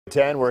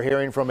10, we're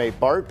hearing from a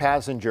BART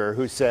passenger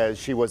who says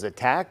she was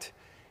attacked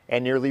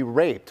and nearly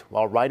raped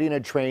while riding a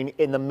train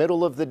in the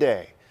middle of the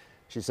day.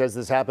 She says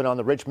this happened on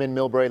the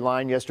Richmond-Millbrae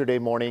line yesterday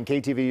morning.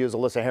 KTVU's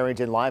Alyssa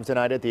Harrington live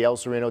tonight at the El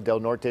Sereno del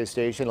Norte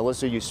station.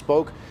 Alyssa, you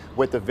spoke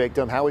with the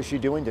victim. How is she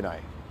doing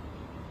tonight?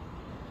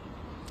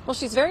 Well,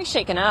 she's very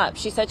shaken up.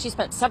 She said she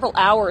spent several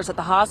hours at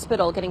the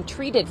hospital getting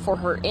treated for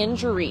her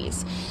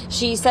injuries.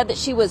 She said that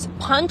she was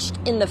punched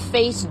in the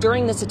face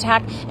during this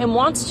attack and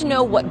wants to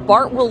know what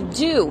BART will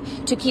do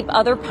to keep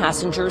other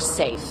passengers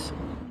safe.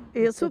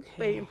 It's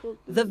painful.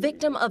 The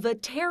victim of a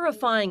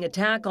terrifying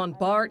attack on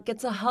BART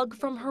gets a hug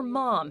from her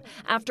mom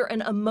after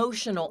an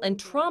emotional and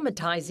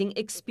traumatizing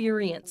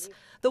experience.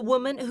 The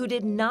woman, who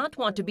did not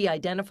want to be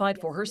identified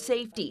for her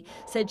safety,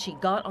 said she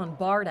got on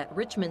BART at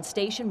Richmond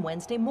Station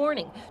Wednesday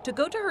morning to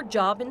go to her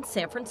job in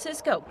San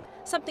Francisco,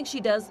 something she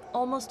does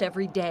almost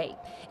every day.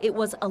 It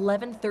was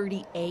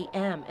 11:30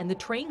 a.m. and the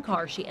train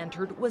car she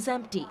entered was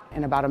empty.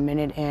 And about a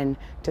minute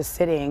into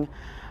sitting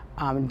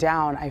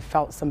down, I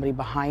felt somebody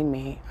behind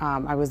me.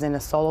 I was in a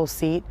solo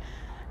seat,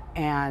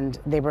 and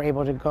they were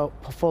able to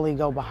fully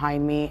go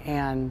behind me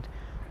and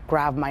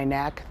grab my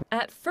neck.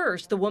 At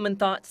first, the woman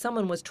thought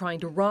someone was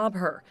trying to rob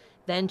her.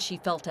 Then she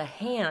felt a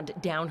hand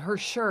down her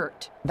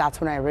shirt.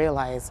 That's when I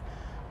realized,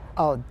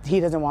 oh,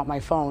 he doesn't want my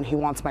phone, he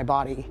wants my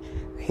body.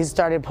 He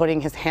started putting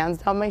his hands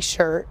down my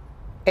shirt,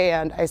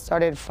 and I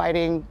started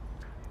fighting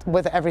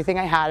with everything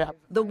I had.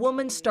 The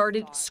woman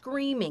started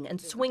screaming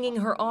and swinging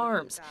her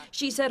arms.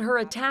 She said her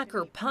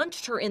attacker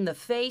punched her in the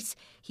face.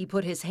 He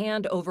put his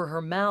hand over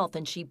her mouth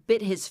and she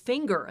bit his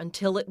finger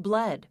until it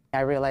bled. I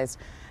realized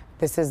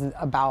this is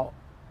about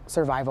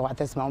survival at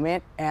this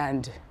moment,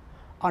 and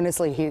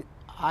honestly,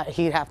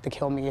 he'd have to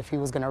kill me if he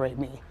was going to rape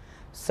me.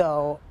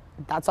 So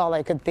that's all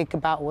I could think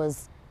about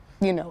was,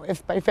 you know,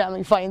 if my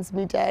family finds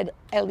me dead,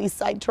 at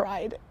least I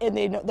tried, and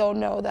they'll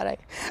know that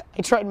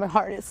I tried my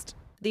hardest.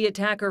 The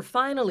attacker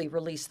finally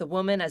released the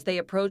woman as they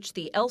approached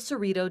the El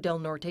Sereno del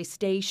Norte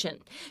station.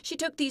 She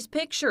took these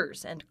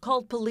pictures and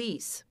called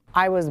police.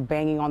 I was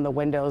banging on the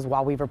windows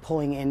while we were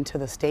pulling into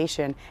the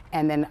station,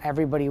 and then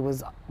everybody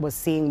was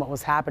seeing what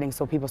was happening,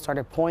 so people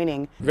started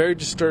pointing. Very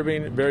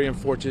disturbing, very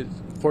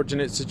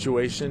unfortunate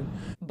situation.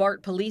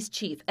 BART Police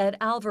Chief Ed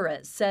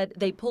Alvarez said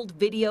they pulled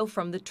video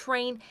from the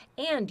train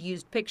and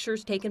used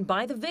pictures taken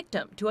by the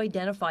victim to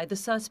identify the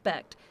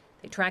suspect.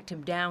 They tracked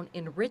him down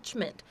in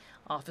Richmond.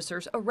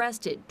 Officers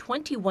arrested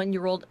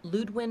 21-year-old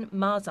Ludwin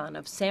Mazan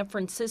of San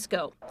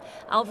Francisco.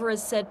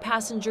 Alvarez said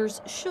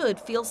passengers should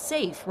feel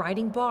safe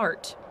riding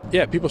BART.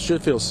 Yeah, people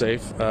should feel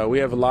safe. We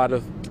have a lot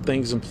of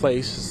things in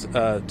place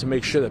to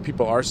make sure that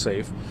people are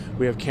safe.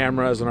 We have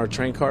cameras on our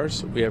train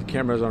cars. We have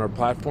cameras on our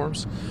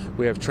platforms.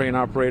 We have train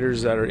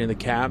operators that are in the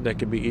cab that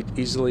can be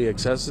easily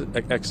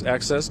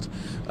accessed.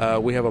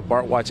 We have a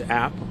BART Watch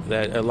app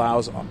that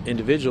allows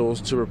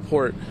individuals to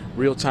report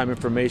real-time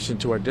information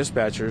to our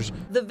dispatchers.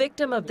 The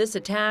victim of this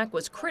attack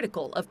was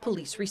critical of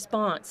police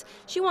response.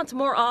 She wants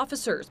more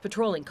officers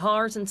patrolling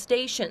cars and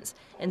stations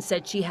and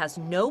said she has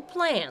no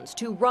plans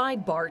to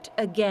ride BART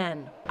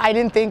again. I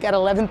didn't think at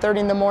 11:30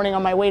 in the morning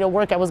on my way to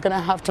work I was going to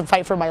have to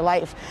fight for my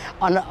life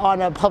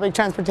on a public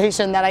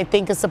transportation that I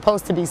think is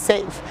supposed to be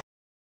safe.